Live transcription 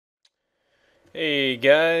Hey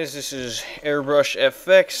guys, this is Airbrush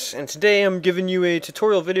FX, and today I'm giving you a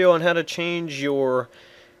tutorial video on how to change your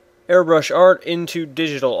airbrush art into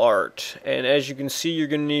digital art. And as you can see, you're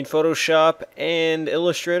going to need Photoshop and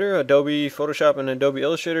Illustrator, Adobe Photoshop and Adobe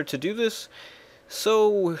Illustrator to do this.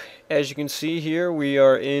 So, as you can see here, we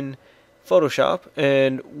are in Photoshop,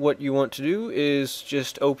 and what you want to do is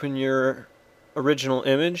just open your original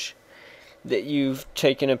image that you've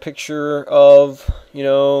taken a picture of,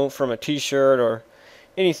 from a t-shirt or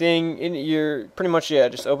anything in your, pretty much,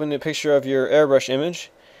 just open the picture of your airbrush image.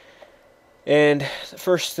 And the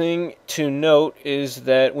first thing to note is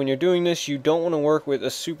that when you're doing this, you don't want to work with a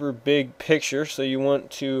super big picture, so you want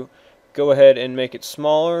to go ahead and make it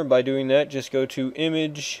smaller. By doing that, just go to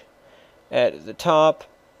Image at the top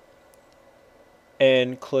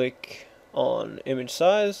and click on Image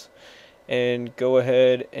Size, and go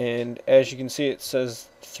ahead, and as you can see, it says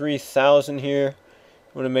 3000 here.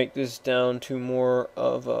 I'm going to make this down to more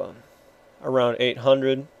of around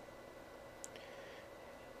 800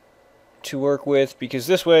 to work with, because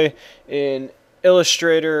this way in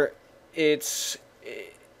Illustrator it's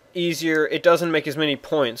easier. It doesn't make as many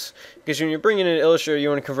points, because when you're bringing in Illustrator, you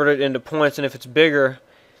want to convert it into points, and if it's bigger,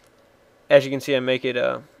 as you can see, I make it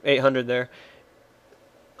 800 there.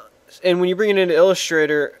 And when you bring it into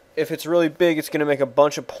Illustrator, if it's really big, it's going to make a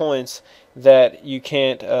bunch of points that you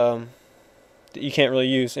can't really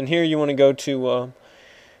use. And here you want to go to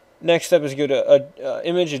next step is go to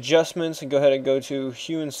image adjustments, and go ahead and go to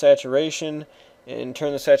hue and saturation, and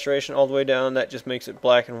turn the saturation all the way down. That just makes it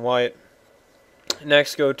black and white.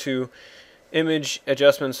 Next, go to image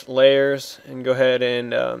adjustments, layers, and go ahead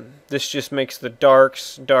and this just makes the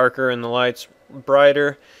darks darker and the lights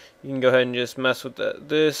brighter. You can go ahead and just mess with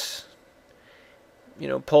this,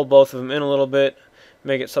 pull both of them in a little bit,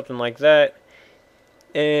 make it something like that.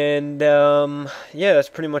 And yeah, that's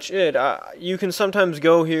pretty much it. You can sometimes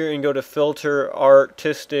go here and go to filter,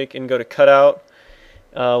 artistic, and go to cutout.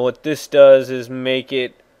 What this does is make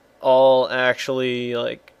it all actually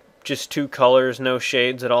like just two colors, no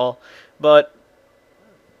shades at all. But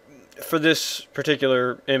for this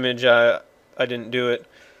particular image, I didn't do it,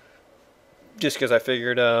 just because I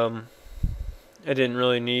figured I didn't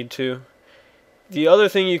really need to. The other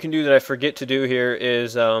thing you can do that I forget to do here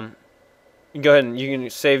is you can go ahead and you can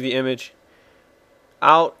save the image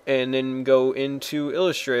out and then go into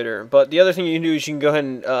Illustrator. But the other thing you can do is you can go ahead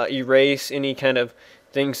and erase any kind of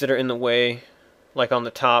things that are in the way, like on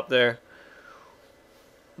the top there.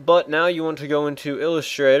 But now you want to go into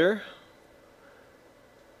Illustrator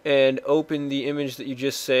and open the image that you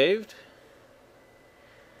just saved.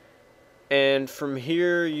 And from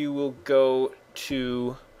here you will go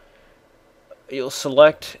to, you'll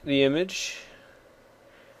select the image.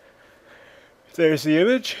 There's the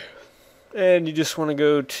image, and you just want to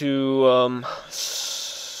go to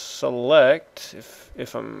select,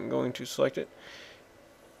 if I'm going to select it.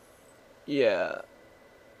 Yeah,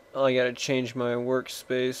 I gotta change my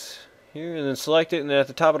workspace here, and then select it, and then at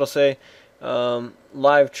the top it'll say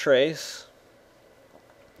live trace.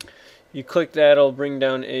 You click that, it'll bring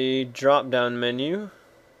down a drop down menu.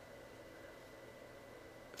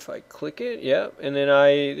 If I click it, yep, and then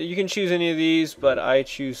you can choose any of these, but I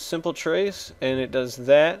choose simple trace, and it does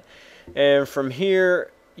that. And from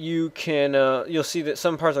here you can you'll see that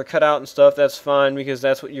some parts are cut out and stuff. That's fine, because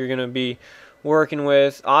that's what you're going to be working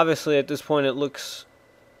with. Obviously at this point it looks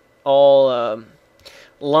all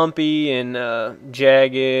lumpy and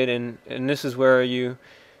jagged, and this is where you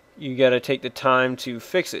got to take the time to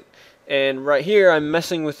fix it. And right here I'm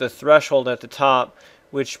messing with the threshold at the top,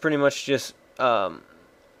 which pretty much just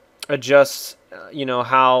adjusts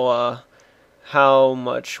how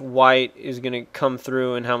much white is going to come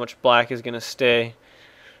through and how much black is going to stay.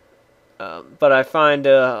 But I find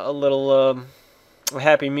a little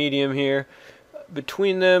happy medium here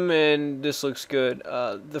between them, and this looks good.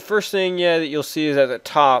 The first thing that you'll see is at the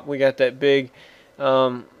top we got that big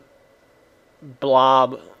blob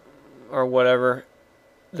or whatever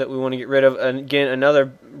that we want to get rid of. And again, another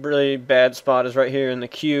really bad spot is right here in the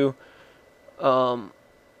queue.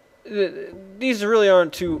 These really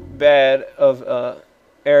aren't too bad of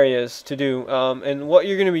areas to do, and what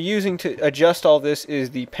you're going to be using to adjust all this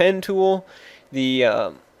is the pen tool,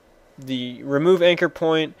 the remove anchor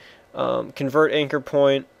point, convert anchor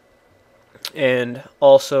point, and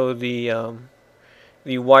also the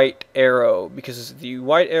white arrow, because the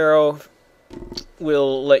white arrow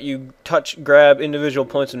will let you grab individual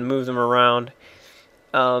points and move them around.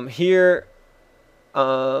 Here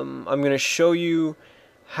I'm going to show you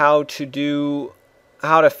how to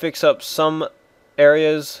fix up some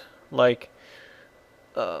areas, like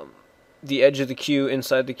the edge of the queue,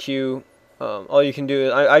 inside the queue, all you can do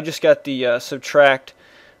is I just got the subtract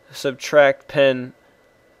pen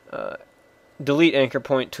delete anchor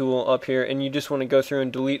point tool up here, and you just want to go through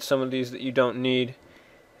and delete some of these that you don't need,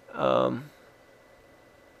 and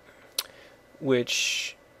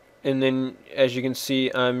then as you can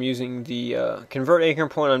see, I'm using the convert anchor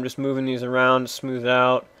point. I'm just moving these around to smooth it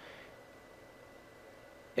out,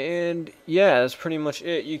 and yeah, that's pretty much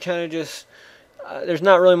it. You kind of just there's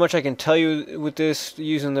not really much I can tell you with this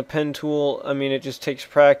using the pen tool. I mean, it just takes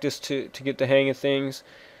practice to get the hang of things.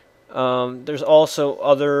 There's also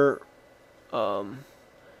other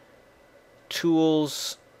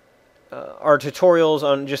tools or tutorials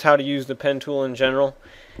on just how to use the pen tool in general.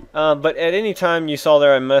 But at any time you saw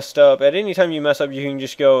there I messed up, at any time you mess up, you can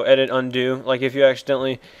just go edit undo. Like if you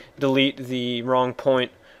accidentally delete the wrong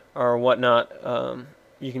point or whatnot,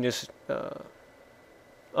 you can just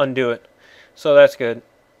undo it. So that's good.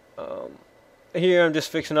 Here I'm just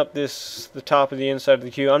fixing up the top of the inside of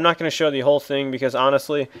the cube. I'm not going to show the whole thing because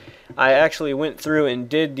honestly I actually went through and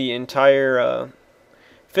did the entire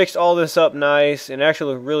fixed all this up nice and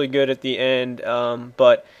actually looked really good at the end,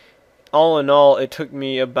 but all in all it took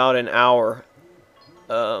me about an hour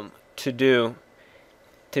to do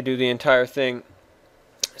the entire thing.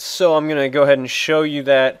 So I'm going to go ahead and show you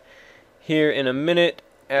that here in a minute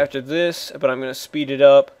after this, but I'm going to speed it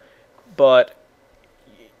up. But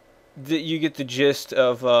you get the gist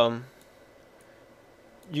of it.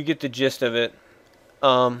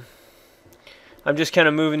 I'm just kind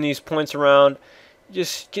of moving these points around.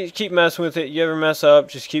 Just keep messing with it. You ever mess up,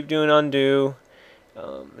 just keep doing undo,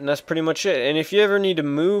 and that's pretty much it. And if you ever need to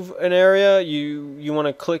move an area, you want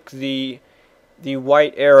to click the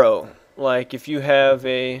white arrow. Like if you have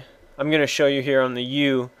I'm going to show you here on the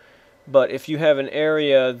U, but if you have an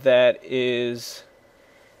area that is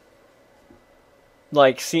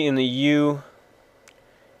like, see in the U,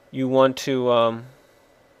 you want to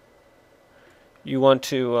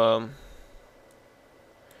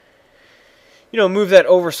move that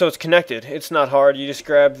over so it's connected. It's not hard. You just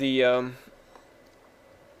grab the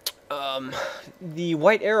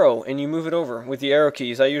white arrow and you move it over with the arrow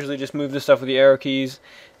keys. I usually just move this stuff with the arrow keys.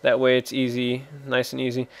 That way it's easy, nice and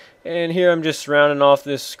easy. And here I'm just rounding off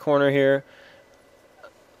this corner here.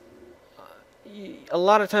 A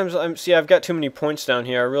lot of times, I've got too many points down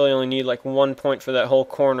here. I really only need like 1 point for that whole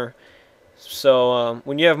corner. So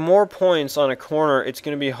when you have more points on a corner, it's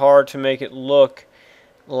going to be hard to make it look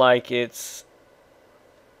like it's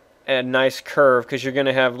a nice curve, because you're going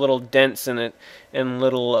to have little dents in it and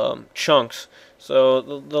little chunks. So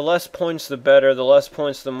the less points the better. The less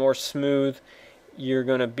points the more smooth you're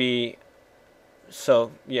going to be.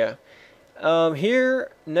 So yeah.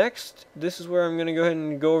 Here next, this is where I'm going to go ahead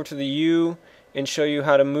and go over to the U and show you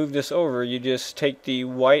how to move this over. You just take the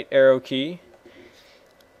white arrow key,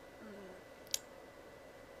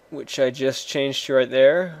 which I just changed to right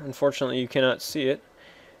there. Unfortunately you cannot see it,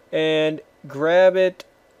 and grab it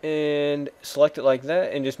and select it like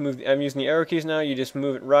that, and just move. I'm using the arrow keys now. You just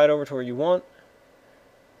move it right over to where you want,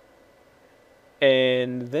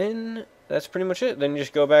 and then that's pretty much it. Then you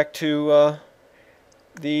just go back to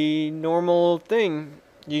the normal thing.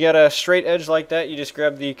 You got a straight edge like that, you just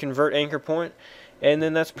grab the convert anchor point, and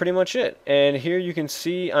then that's pretty much it. And here you can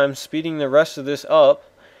see I'm speeding the rest of this up.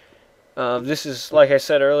 This is, like I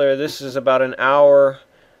said earlier, this is about an hour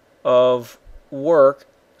of work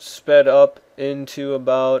sped up into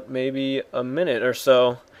about maybe a minute or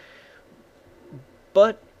so.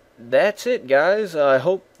 But that's it, guys. I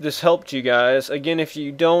hope this helped you guys. Again, if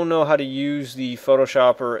you don't know how to use the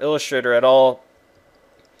Photoshop or Illustrator at all,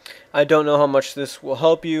 I don't know how much this will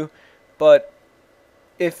help you, but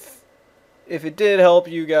if it did help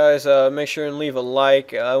you guys, make sure and leave a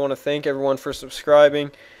like. I want to thank everyone for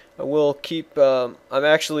subscribing. I will keep. I'm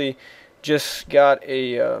actually just got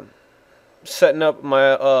a setting up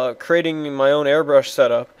my creating my own airbrush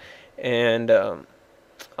setup, and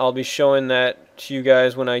I'll be showing that to you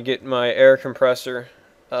guys when I get my air compressor.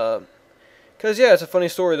 Cause yeah, it's a funny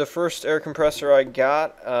story. The first air compressor I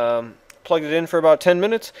got. Plugged it in for about 10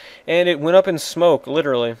 minutes and it went up in smoke.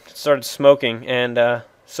 Literally, it started smoking, and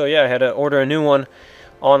so yeah, I had to order a new one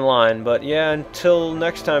online. But yeah, until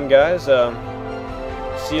next time, guys,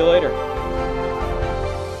 see you later.